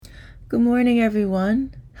Good morning,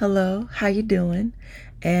 everyone. Hello, how you doing?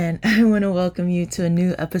 And I want to welcome you to a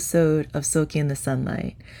new episode of Soaking in the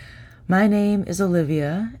Sunlight. My name is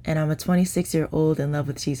Olivia, and I'm a 26-year-old in love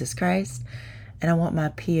with Jesus Christ, and I want my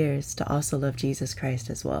peers to also love Jesus Christ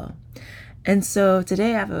as well. And so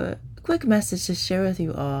today I have a quick message to share with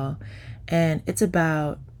you all, and it's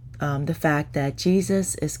about the fact that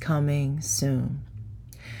Jesus is coming soon.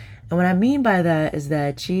 And what I mean by that is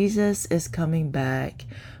that Jesus is coming back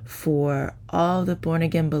for all the born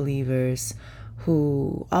again believers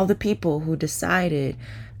all the people who decided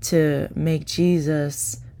to make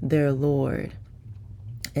Jesus their Lord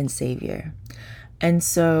and Savior. And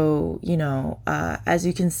so, as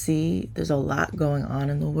you can see, there's a lot going on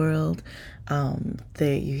in the world.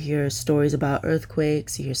 You hear stories about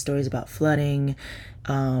earthquakes, you hear stories about flooding.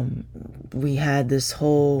 We had this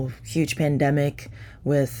whole huge pandemic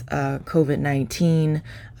with COVID-19.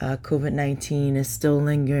 COVID-19 is still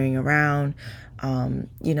lingering around.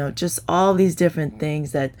 Just all these different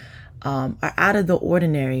things that are out of the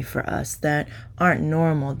ordinary for us, that aren't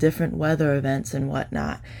normal, different weather events and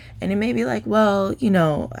whatnot. And it may be like, well,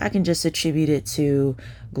 I can just attribute it to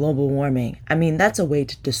global warming. I mean, that's a way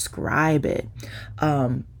to describe it.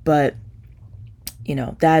 But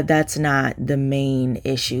that's not the main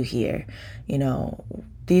issue here.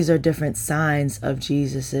 These are different signs of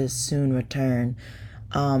Jesus's soon return.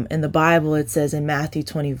 In the Bible, it says in Matthew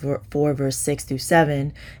 24, verse 6 through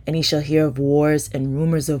 7, "And ye shall hear of wars and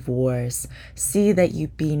rumors of wars. See that you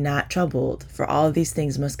be not troubled, for all of these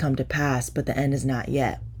things must come to pass, but the end is not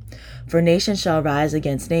yet. For nation shall rise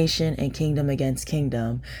against nation, and kingdom against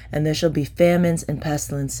kingdom, and there shall be famines and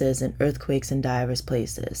pestilences and earthquakes in divers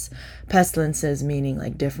places." Pestilences meaning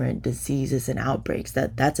like different diseases and outbreaks.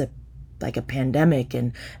 That's like a pandemic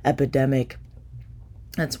and epidemic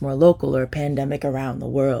that's more local, or a pandemic around the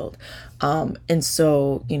world. And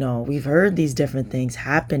so, we've heard these different things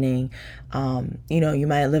happening. You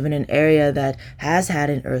might live in an area that has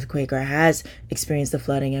had an earthquake or has experienced the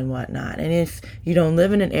flooding and whatnot. And if you don't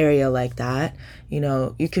live in an area like that,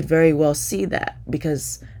 you could very well see that,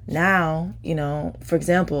 because now, for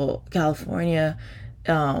example, California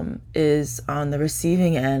is on the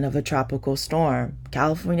receiving end of a tropical storm.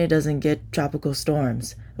 California doesn't get tropical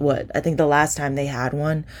storms. I think the last time they had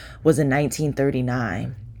one was in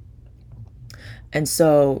 1939. And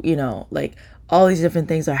so, all these different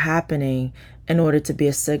things are happening in order to be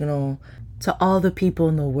a signal to all the people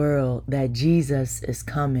in the world that Jesus is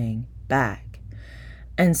coming back.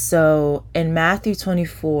 And so in Matthew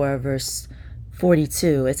 24, verse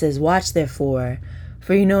 42, it says, "Watch therefore,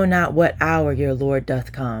 for you know not what hour your Lord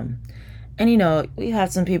doth come." And we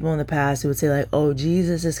had some people in the past who would say like, "Oh,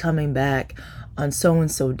 Jesus is coming back on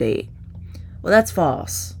so-and-so date." Well, that's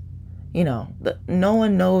false. No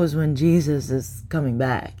one knows when Jesus is coming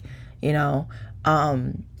back,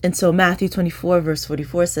 and so Matthew 24, verse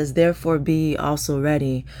 44 says, "Therefore be also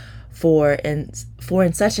ready, for in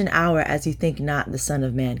such an hour as you think not, the Son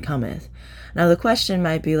of Man cometh." Now the question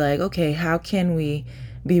might be like, okay, how can we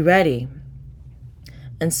be ready?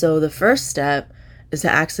 And so the first step is to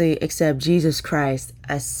actually accept Jesus Christ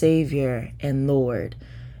as Savior and Lord.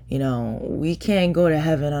 We can't go to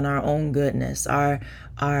heaven on our own goodness. Our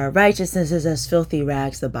righteousness is as filthy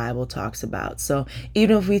rags, the Bible talks about. So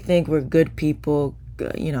even if we think we're good people,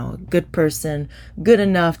 good person, good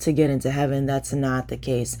enough to get into heaven, that's not the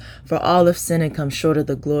case. For all have sinned and come short of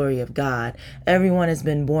the glory of God. Everyone has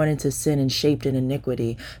been born into sin and shaped in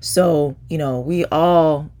iniquity. So, we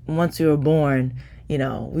all, once we were born,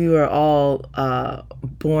 we were all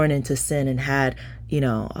born into sin and had,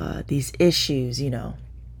 these issues,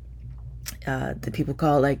 that people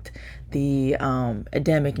call like the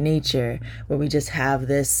Adamic nature, where we just have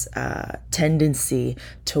this tendency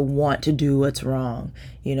to want to do what's wrong,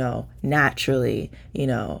 naturally.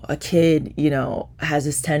 A kid, has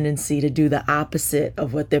this tendency to do the opposite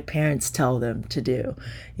of what their parents tell them to do,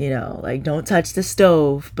 like don't touch the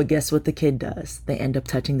stove, but guess what the kid does? They end up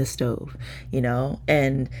touching the stove,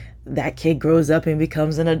 and that kid grows up and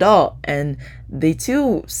becomes an adult, and they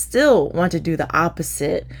too still want to do the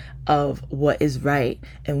opposite of what is right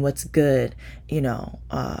and what's good,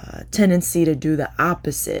 tendency to do the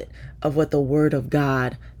opposite of what the Word of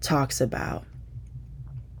God talks about.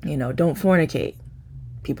 Don't fornicate.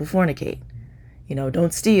 People fornicate.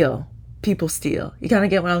 Don't steal. People steal. You kind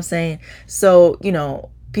of get what I'm saying? So,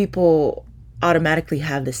 people automatically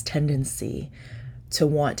have this tendency to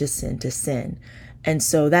want to sin. And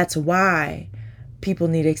so that's why people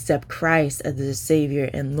need to accept Christ as their Savior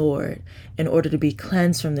and Lord in order to be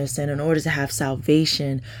cleansed from their sin, in order to have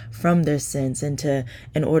salvation from their sins, and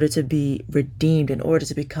in order to be redeemed, in order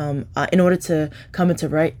to come into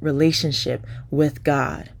right relationship with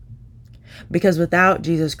God. Because without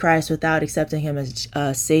Jesus Christ, without accepting him as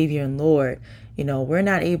Savior and Lord, we're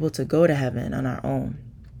not able to go to heaven on our own.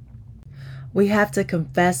 We have to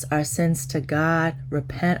confess our sins to God,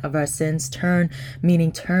 repent of our sins, turn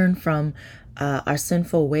from our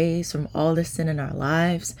sinful ways, from all the sin in our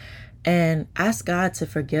lives, and ask God to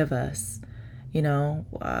forgive us.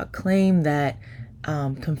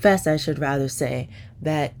 Confess, I should rather say,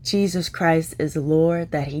 that Jesus Christ is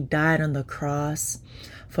Lord, that he died on the cross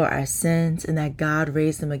for our sins, and that God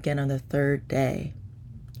raised him again on the third day.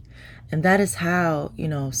 And that is how,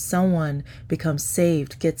 someone becomes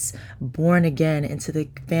saved, gets born again into the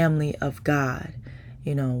family of God,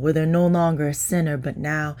 where they're no longer a sinner, but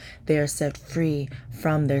now they are set free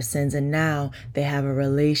from their sins, and now they have a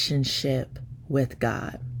relationship with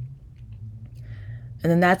God.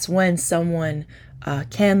 And then that's when someone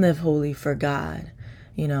can live holy for God,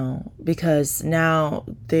 because now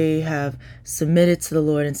they have submitted to the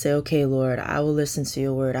Lord and say, okay, Lord, I will listen to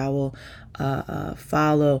your word. I will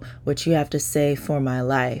follow what you have to say for my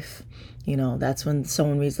life. That's when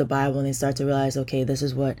someone reads the Bible and they start to realize, okay, this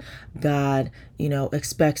is what God,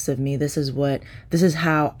 expects of me. This is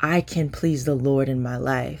how I can please the Lord in my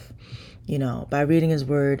life, by reading his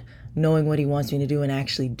word, knowing what he wants me to do and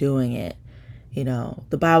actually doing it.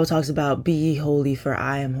 The Bible talks about be ye holy for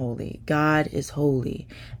I am holy. God is holy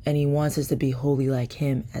and he wants us to be holy like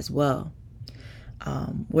him as well.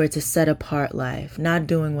 Where it's a set apart life, not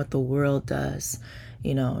doing what the world does,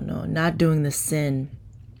 not doing the sin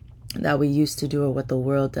that we used to do or what the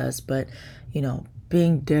world does, but,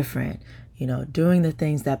 being different, doing the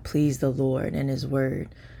things that please the Lord and his word,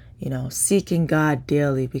 seeking God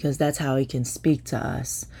daily, because that's how he can speak to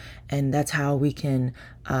us. And that's how we can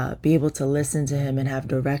be able to listen to him and have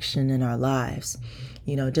direction in our lives,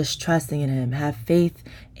 just trusting in him, have faith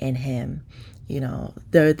in him.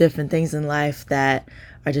 There are different things in life that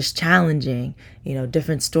are just challenging.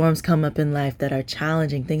 Different storms come up in life that are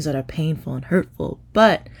challenging, things that are painful and hurtful.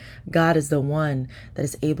 But God is the one that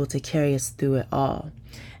is able to carry us through it all.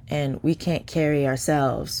 And we can't carry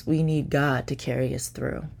ourselves. We need God to carry us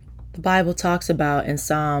through. The Bible talks about in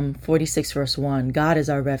Psalm 46 verse 1, God is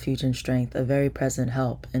our refuge and strength, a very present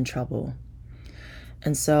help in trouble.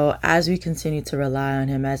 And so as we continue to rely on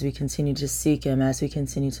him, as we continue to seek him, as we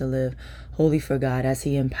continue to live holy for God, as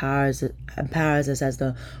he empowers us, as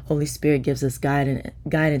the Holy Spirit gives us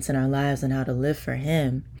guidance in our lives on how to live for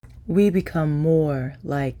him, we become more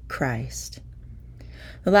like Christ.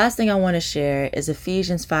 The last thing I want to share is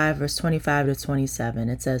Ephesians 5 verse 25 to 27.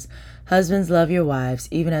 It says, husbands, love your wives,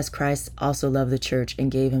 even as Christ also loved the church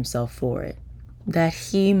and gave himself for it, that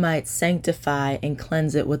he might sanctify and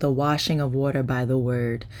cleanse it with a washing of water by the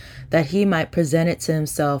word, that he might present it to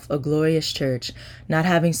himself a glorious church, not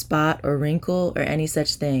having spot or wrinkle or any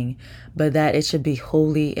such thing, but that it should be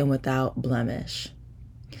holy and without blemish.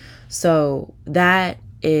 So that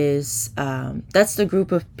is, that's the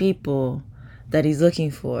group of people that he's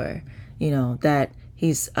looking for, that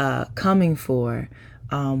he's coming for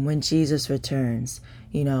when Jesus returns.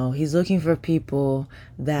 He's looking for people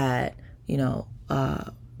that,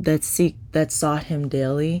 that sought him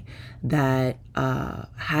daily, that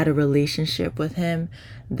had a relationship with him,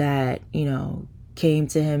 that, came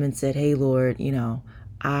to him and said, hey, Lord,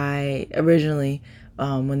 I originally,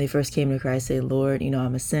 when they first came to Christ, say, Lord,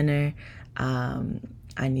 I'm a sinner.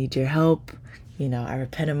 I need your help. I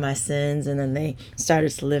repent of my sins. And then they started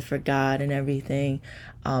to live for God and everything,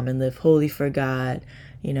 and live holy for God,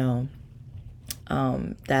 that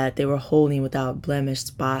they were holy without blemish,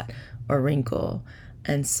 spot, or wrinkle.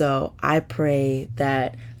 And so I pray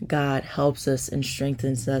that God helps us and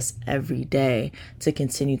strengthens us every day to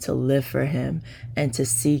continue to live for him and to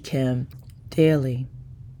seek him daily.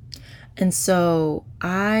 And so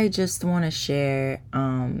I just want to share,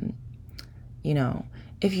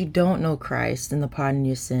 if you don't know Christ and the pardon of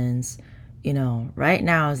your sins, right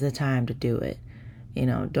now is the time to do it.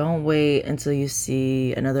 Don't wait until you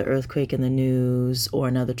see another earthquake in the news or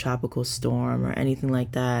another tropical storm or anything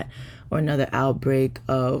like that, or another outbreak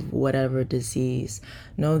of whatever disease.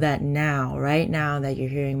 Know that now, right now that you're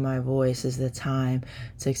hearing my voice, is the time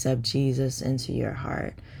to accept Jesus into your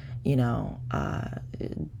heart.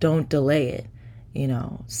 Don't delay it.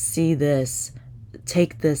 See this,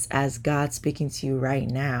 take this as God speaking to you right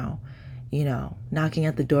now, knocking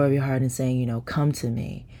at the door of your heart and saying, come to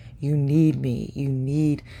me. You need me. You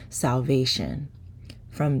need salvation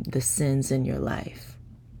from the sins in your life.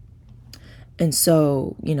 And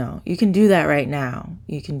so, you can do that right now.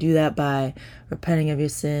 You can do that by repenting of your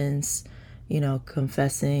sins,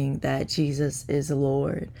 confessing that Jesus is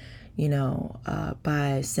Lord,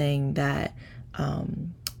 by saying that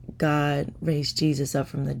God raised Jesus up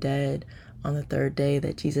from the dead on the third day,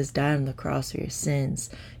 that Jesus died on the cross for your sins,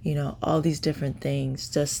 all these different things,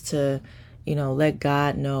 just to, let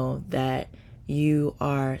God know that you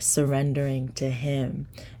are surrendering to Him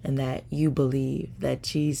and that you believe that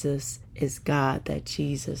Jesus is God, that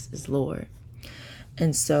Jesus is Lord.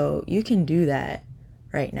 And so you can do that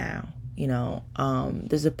right now.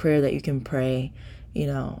 There's a prayer that you can pray,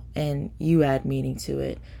 and you add meaning to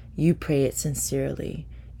it. You pray it sincerely,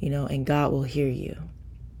 and God will hear you.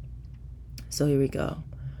 So here we go.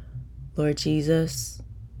 Lord Jesus,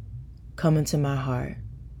 come into my heart.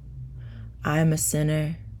 I am a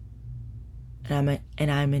sinner, and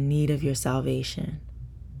I'm in need of your salvation.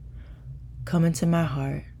 Come into my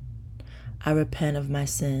heart. I repent of my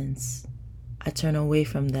sins. I turn away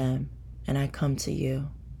from them, and I come to you.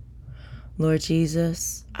 Lord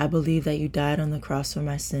Jesus, I believe that you died on the cross for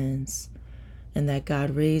my sins, and that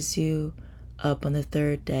God raised you up on the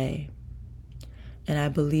third day. And I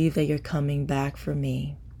believe that you're coming back for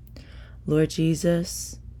me. Lord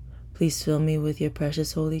Jesus, please fill me with your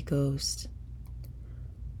precious Holy Ghost,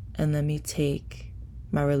 and let me take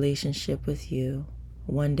my relationship with you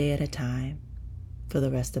one day at a time for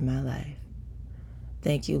the rest of my life.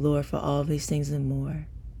 Thank you, Lord, for all of these things and more.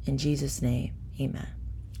 In Jesus' name, amen.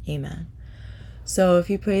 Amen. So if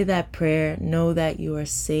you pray that prayer, know that you are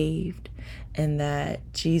saved and that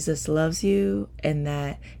Jesus loves you and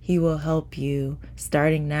that He will help you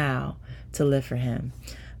starting now to live for Him.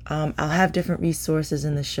 I'll have different resources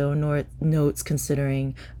in the show notes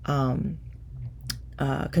concerning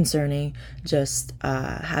just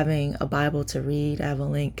having a Bible to read. I have a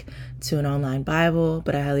link to an online Bible,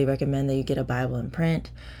 but I highly recommend that you get a Bible in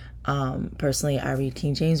print. Personally, I read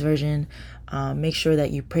King James Version. Make sure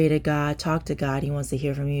that you pray to God, talk to God. He wants to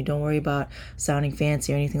hear from you. Don't worry about sounding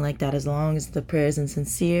fancy or anything like that. As long as the prayer is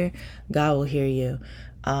sincere, God will hear you.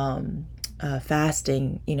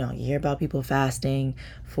 Fasting, you hear about people fasting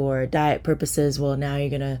for diet purposes. Well, now you're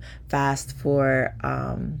going to fast for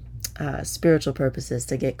spiritual purposes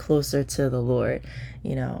to get closer to the Lord,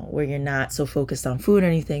 where you're not so focused on food or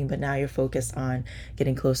anything, but now you're focused on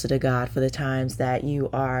getting closer to God for the times that you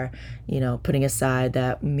are, putting aside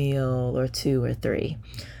that meal or two or three.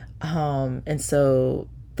 And so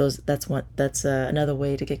that's another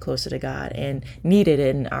way to get closer to God and needed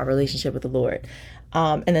in our relationship with the Lord.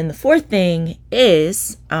 And then the fourth thing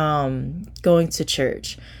is going to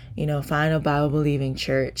church. Find a Bible-believing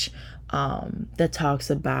church that talks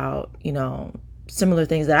about, similar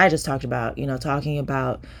things that I just talked about, talking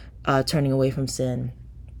about turning away from sin.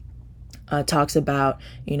 Talks about,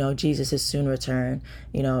 Jesus' soon return,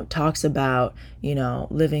 talks about,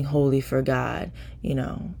 living holy for God. You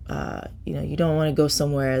don't want to go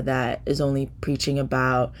somewhere that is only preaching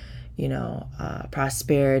about,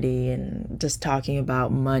 prosperity and just talking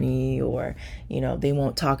about money, or, they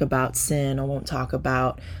won't talk about sin or won't talk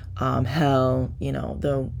about hell.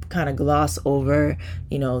 They'll kind of gloss over,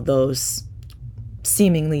 those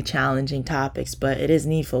seemingly challenging topics, but it is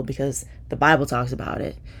needful because the Bible talks about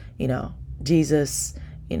it. Jesus,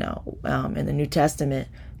 in the New Testament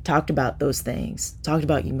talked about those things, talked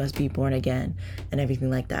about you must be born again and everything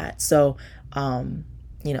like that. So,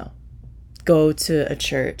 go to a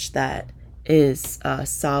church that is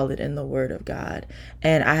solid in the Word of God.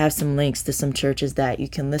 And I have some links to some churches that you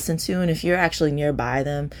can listen to. And if you're actually nearby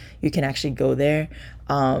them, you can actually go there.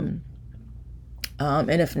 And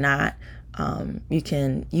if not, you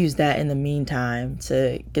can use that in the meantime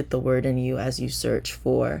to get the Word in you as you search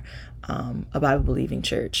for a Bible-believing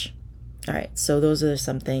church. All right, so those are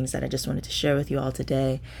some things that I just wanted to share with you all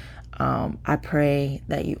today. I pray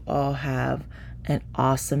that you all have an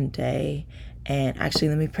awesome day. And actually,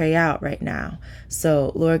 let me pray out right now.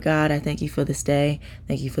 So, Lord God, I thank you for this day.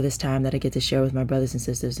 Thank you for this time that I get to share with my brothers and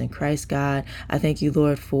sisters in Christ, God. I thank you,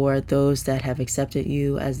 Lord, for those that have accepted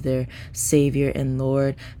you as their Savior and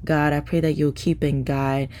Lord. God, I pray that you'll keep and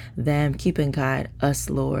guide them, keep and guide us,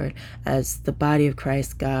 Lord, as the body of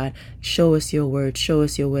Christ, God. Show us your word, show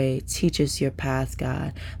us your way, teach us your path,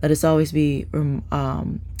 God. Let us always be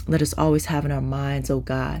Let us always have in our minds, oh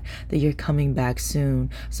God, that you're coming back soon.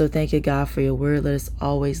 So thank you, God, for your word. Let us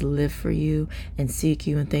always live for you and seek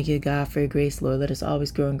you. And thank you, God, for your grace, Lord. Let us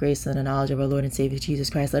always grow in grace and the knowledge of our Lord and Savior, Jesus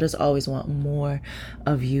Christ. Let us always want more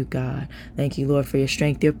of you, God. Thank you, Lord, for your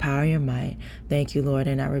strength, your power, your might. Thank you, Lord.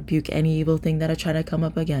 And I rebuke any evil thing that are trying to come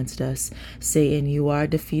up against us. Satan, you are a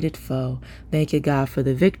defeated foe. Thank you, God, for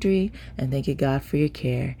the victory. And thank you, God, for your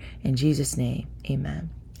care. In Jesus' name, amen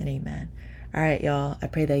and amen. All right, y'all. I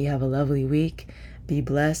pray that you have a lovely week. Be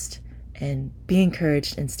blessed and be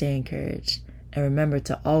encouraged and stay encouraged. And remember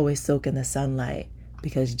to always soak in the sunlight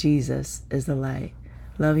because Jesus is the light.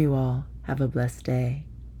 Love you all. Have a blessed day.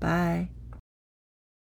 Bye.